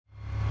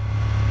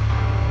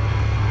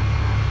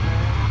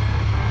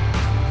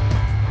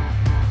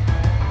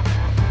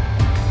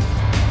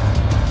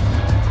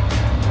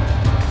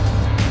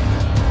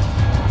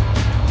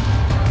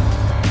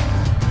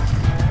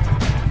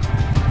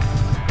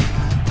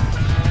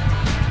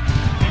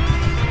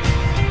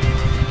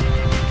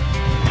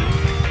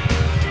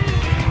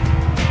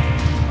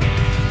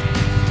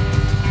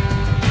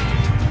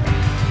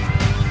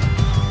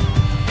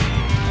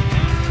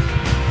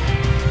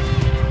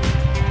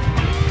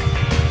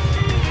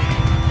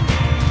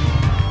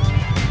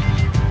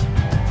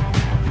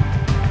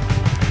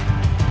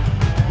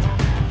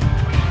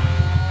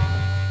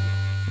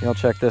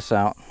y'all check this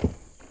out.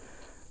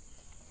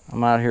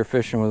 I'm out here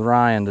fishing with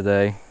Ryan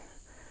today.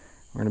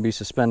 We're going to be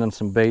suspending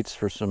some baits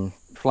for some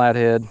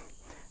flathead,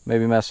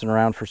 maybe messing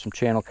around for some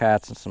channel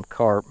cats and some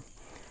carp.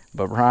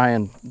 But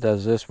Ryan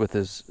does this with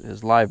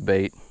his live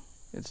bait.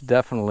 It's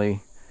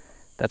definitely,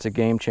 that's a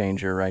game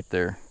changer right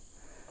there.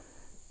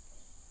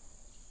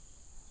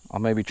 I'll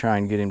maybe try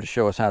and get him to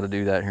show us how to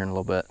do that here in a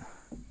little bit.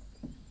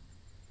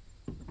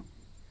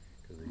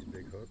 Because these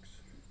big hooks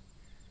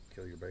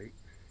kill your bait.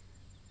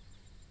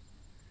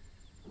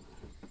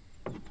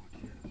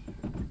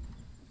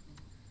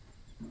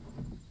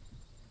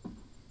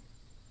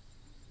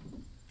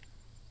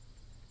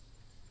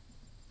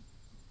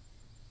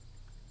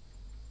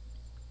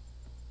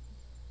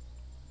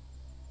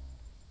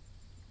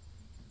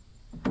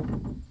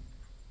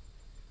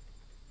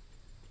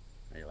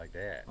 Like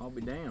that. I'll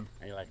be damned.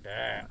 How you like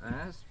that?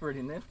 That's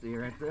pretty nifty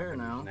right there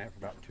now. I've been using that for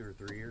about 2 or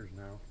 3 years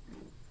now.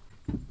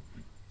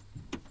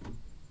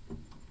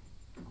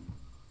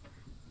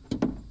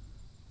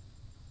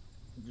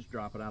 Just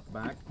drop it out the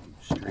back.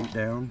 Straight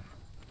down.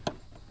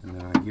 And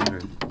then I give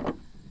it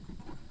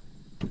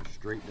a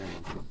straight down.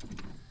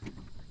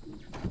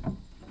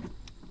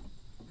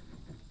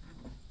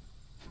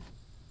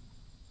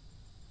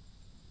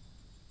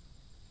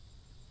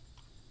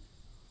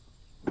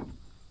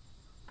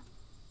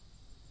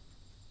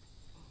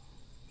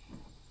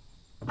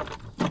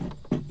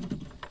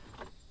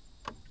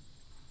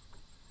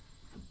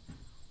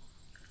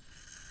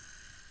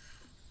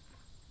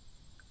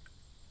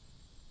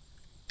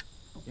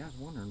 Yeah, I was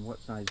wondering what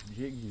size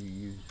jigs you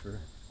use for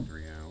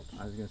 3 ounce.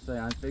 I was gonna say,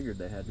 I figured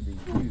they had to be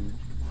huge.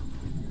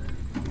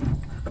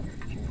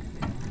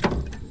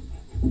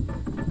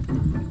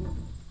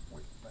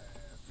 White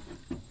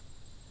bass.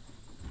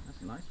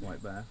 That's a nice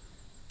white bass.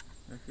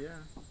 Heck yeah.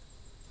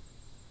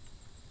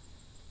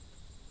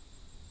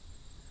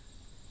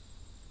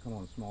 Come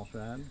on, small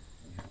shad.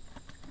 Yeah.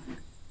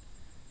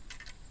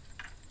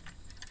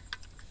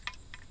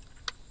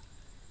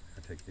 I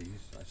take these,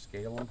 I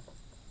scale them.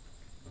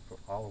 I put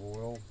olive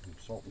oil and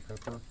salt and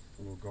pepper,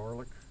 a little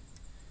garlic,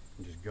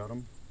 and just gut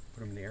them. Put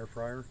them in the air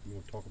fryer. You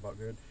want to talk about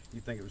good?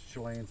 You think it was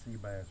Chilean sea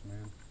bass,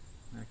 man.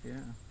 Heck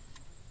yeah.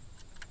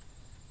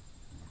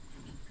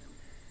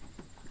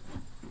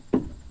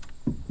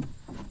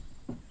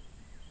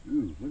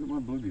 Ooh, look at my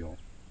bluegill.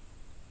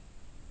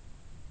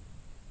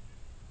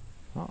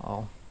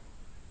 Uh-oh.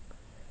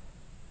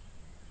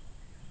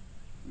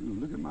 Ooh,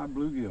 look at my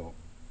bluegill.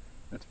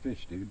 That's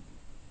fish, dude.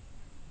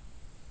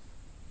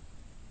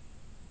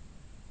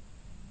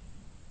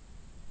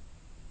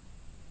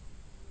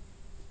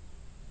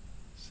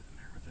 Sitting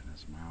there within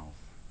his mouth.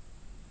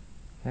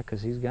 Yeah,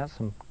 because he's got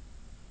some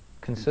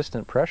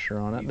consistent pressure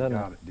on it, doesn't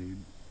He's got it, dude.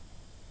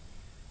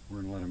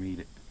 We're gonna let him eat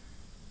it.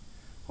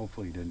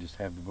 Hopefully he doesn't just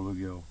have the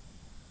bluegill.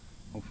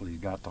 Hopefully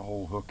he's got the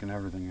whole hook and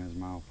everything in his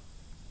mouth.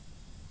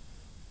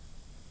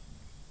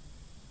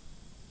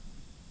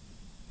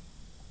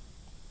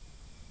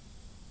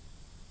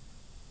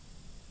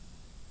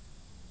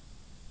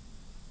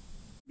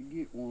 You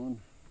get one,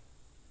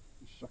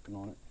 he's sucking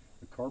on it.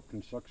 The carp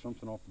can suck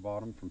something off the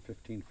bottom from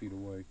 15 feet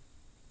away.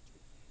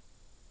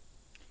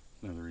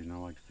 Another reason I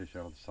like to fish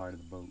out of the side of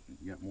the boat.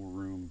 You got more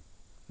room.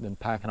 Then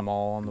packing them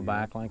all on the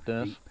back like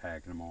this. Keep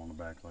packing them all on the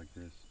back like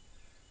this.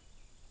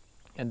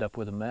 End up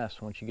with a mess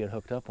once you get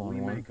hooked up on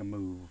We one. make a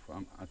move.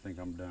 I think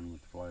I'm done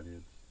with the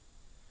flatheads.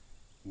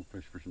 We'll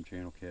fish for some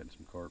channel cat and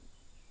some carp.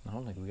 I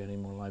don't think we got any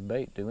more live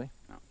bait, do we?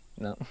 No.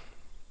 No.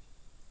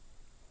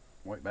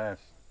 White bass.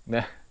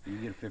 Yeah. You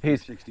get a 50 or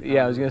 60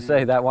 Yeah, I was going to pound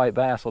say that white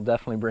bass will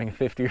definitely bring a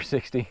 50 or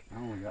 60. I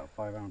only got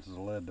 5 ounces of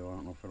lead though. I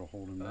don't know if it'll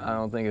hold him down. I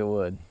don't think it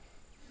would.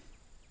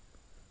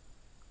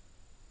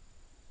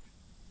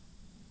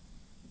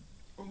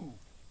 Ooh.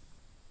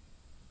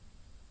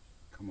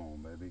 Come on,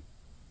 baby.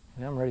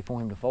 Yeah, I'm ready for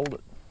him to fold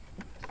it.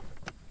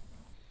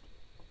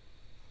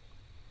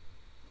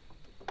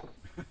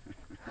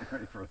 I'm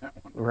ready for that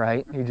one.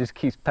 Right? He just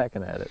keeps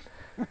pecking at it.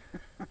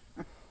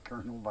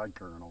 Kernel by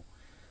kernel.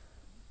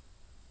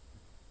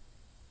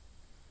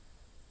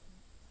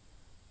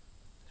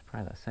 It's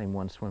probably that same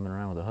one swimming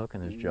around with a hook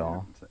in his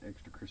jaw. It's an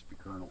extra crispy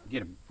kernel.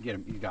 Get him,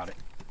 you got it.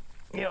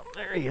 Yep,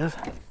 there he is.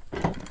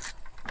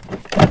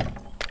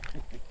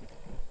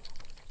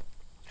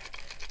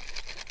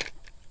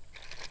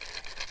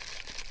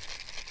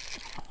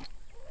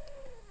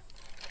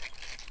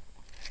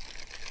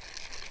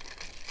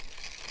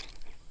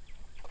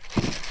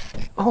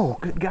 Oh,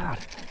 good God.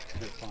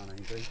 Good fun,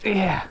 ain't they?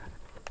 Yeah.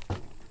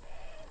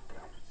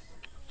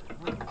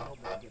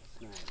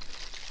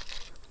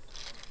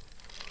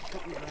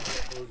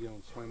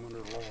 Swim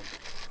under the log.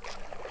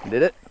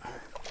 Did it?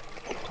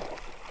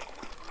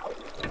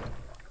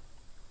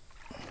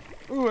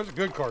 Ooh, that's a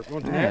good carp. You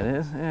want to do Yeah, that? it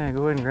is. Yeah,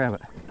 go ahead and grab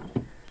it.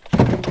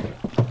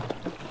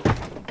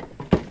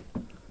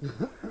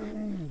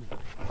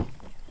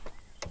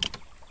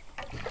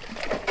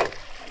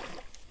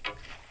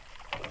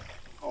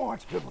 Oh,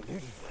 that's a good one,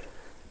 dude.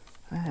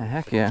 Ah,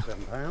 heck yeah.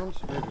 7 pounds,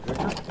 maybe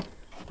bigger.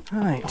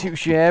 That ain't too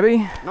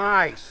shabby.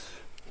 Nice.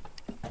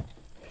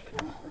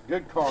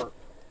 Good carp.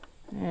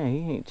 Yeah, he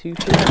ain't too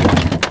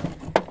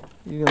shabby.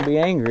 He's gonna be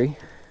angry.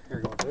 Here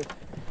you go, Dave.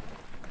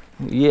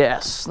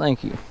 Yes,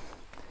 thank you.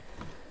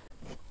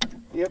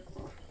 Yep.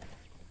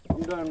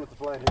 I'm done with the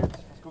flatheads.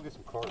 Let's go get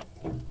some carp.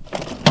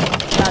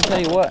 I tell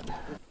you what,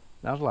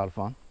 that was a lot of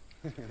fun.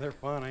 They're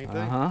fun, ain't they?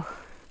 Uh-huh.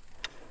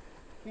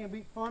 Can't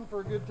beat fun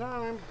for a good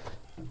time.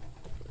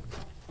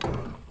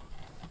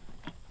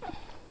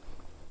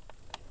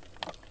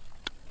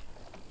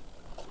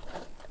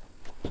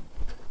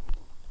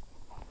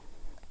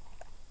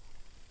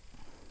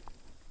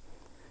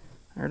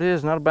 There it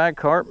is, not a bad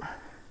carp.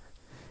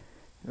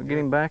 We'll get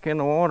him back in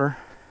the water.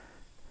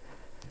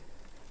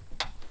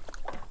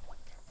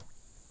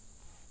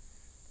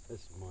 This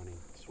is money.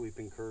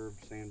 Sweeping curve,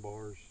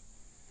 sandbars,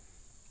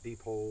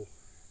 deep hole,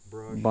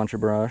 brush. Bunch of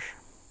brush.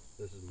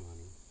 This is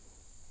money.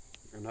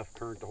 Enough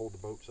current to hold the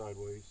boat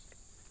sideways.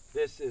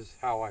 This is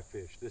how I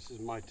fish. This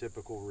is my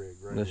typical rig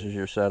right This here. is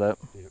your setup.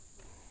 Yep.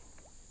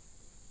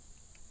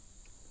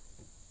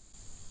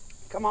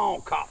 Come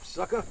on, cop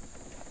sucker.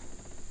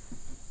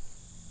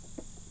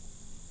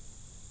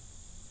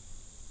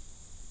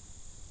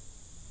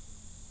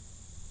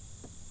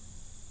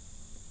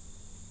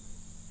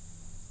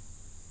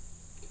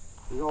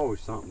 There's always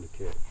something to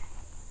catch.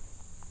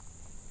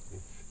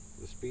 If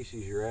the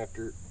species you're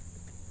after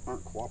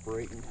aren't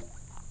cooperating,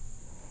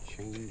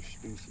 change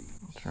species.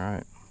 That's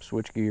right.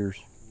 Switch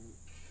gears.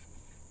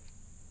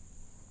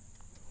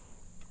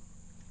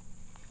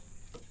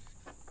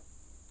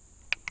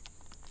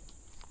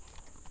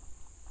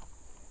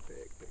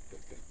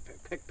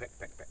 Peck.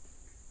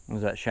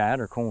 Was that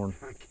shad or corn?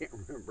 I can't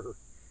remember. I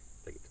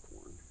think it's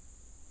corn.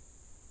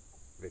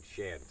 If it's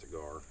shad, it's a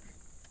gar.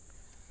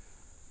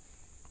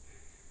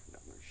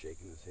 Down there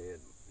shaking his head.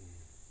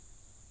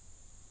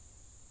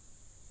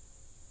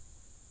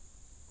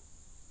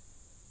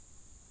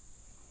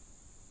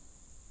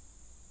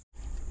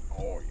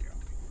 Oh yeah,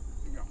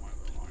 you got my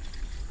other line.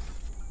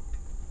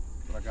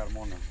 But I got him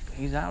on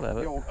He's out of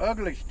the it. old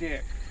ugly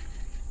stick.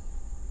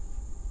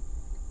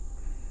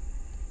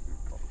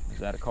 Is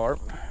that a carp?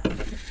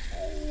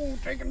 Oh,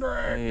 take and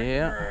drag. Yeah. Take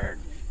and drag.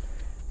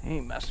 He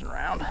ain't messing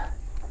around.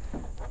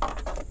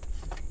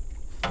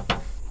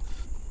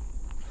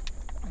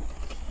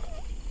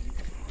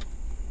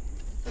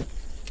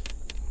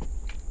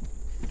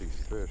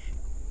 Decent fish.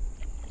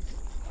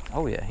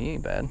 Oh yeah, he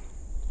ain't bad.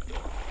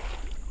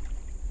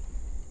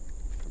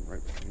 Come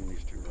right between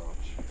these two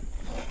rocks.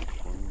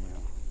 Swing him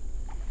out.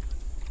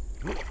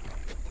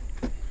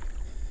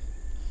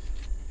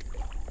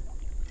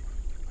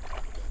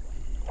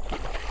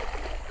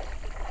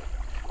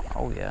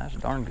 Oh yeah, that's a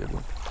darn good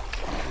one.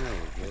 There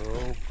we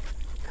go.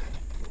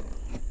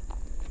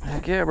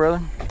 Heck yeah,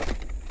 brother.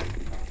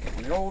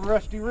 The old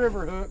rusty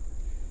river hook.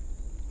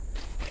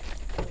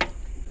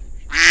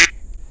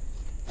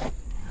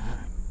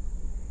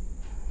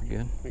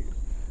 Good.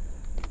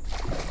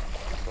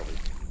 Probably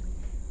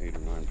 8 or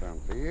 9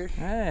 pound fish.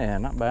 Yeah,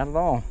 not bad at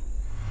all.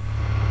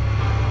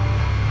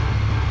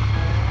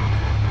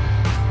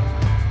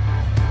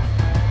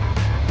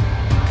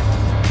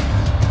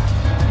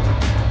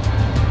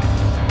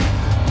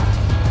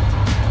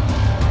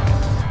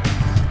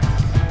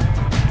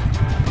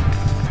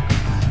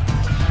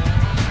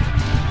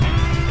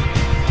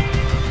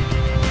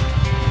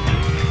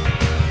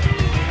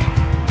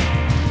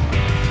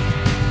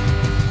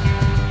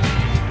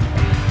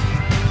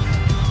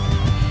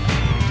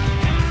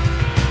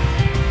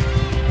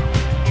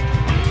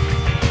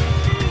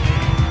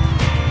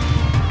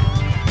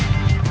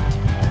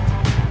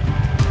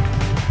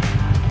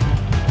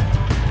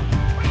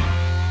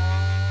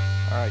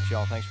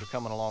 Y'all, thanks for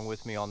coming along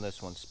with me on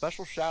this one.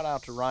 Special shout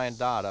out to Ryan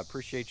Dodd. I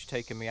appreciate you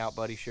taking me out,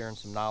 buddy, sharing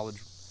some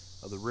knowledge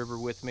of the river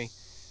with me.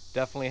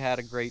 Definitely had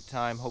a great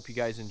time. Hope you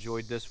guys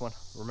enjoyed this one.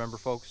 Remember,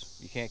 folks,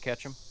 you can't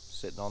catch them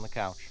sitting on the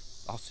couch.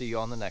 I'll see you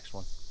on the next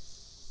one.